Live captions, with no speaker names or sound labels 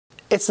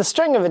It's the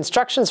string of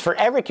instructions for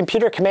every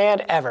computer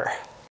command ever.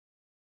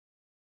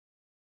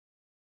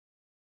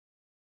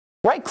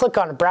 Right-click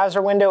on a browser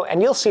window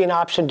and you'll see an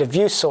option to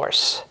view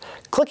source.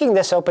 Clicking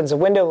this opens a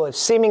window of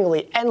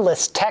seemingly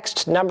endless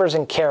text, numbers,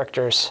 and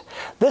characters.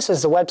 This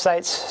is the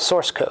website's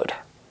source code.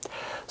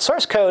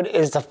 Source code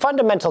is the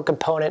fundamental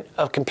component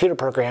of computer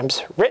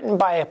programs written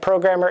by a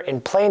programmer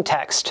in plain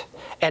text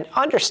and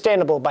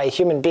understandable by a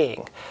human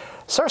being.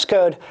 Source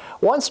code,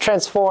 once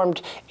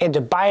transformed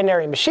into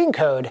binary machine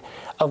code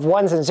of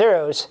ones and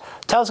zeros,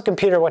 tells a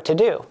computer what to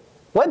do.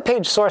 Web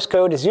page source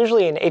code is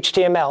usually in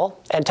HTML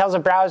and tells a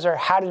browser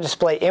how to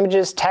display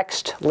images,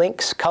 text,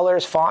 links,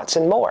 colors, fonts,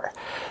 and more.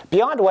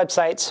 Beyond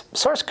websites,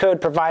 source code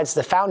provides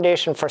the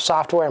foundation for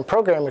software and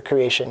programmer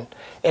creation.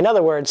 In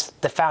other words,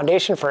 the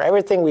foundation for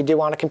everything we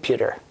do on a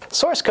computer.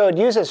 Source code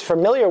uses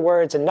familiar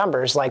words and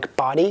numbers like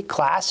body,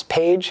 class,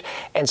 page,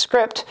 and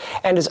script,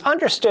 and is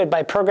understood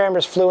by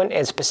programmers fluent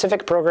in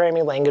specific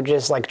programming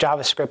languages like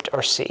JavaScript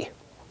or C.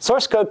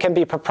 Source code can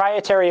be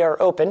proprietary or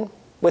open.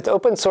 With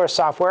open source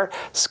software,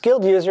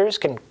 skilled users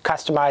can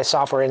customize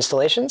software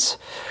installations,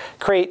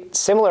 create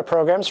similar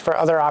programs for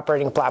other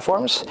operating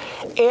platforms,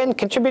 and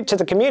contribute to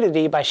the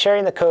community by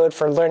sharing the code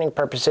for learning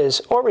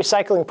purposes or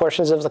recycling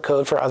portions of the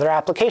code for other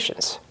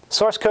applications.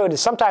 Source code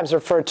is sometimes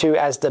referred to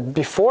as the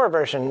before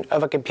version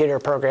of a computer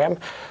program.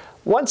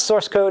 Once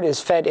source code is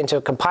fed into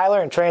a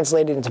compiler and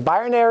translated into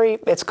binary,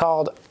 it's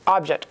called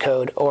object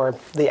code, or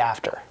the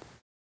after.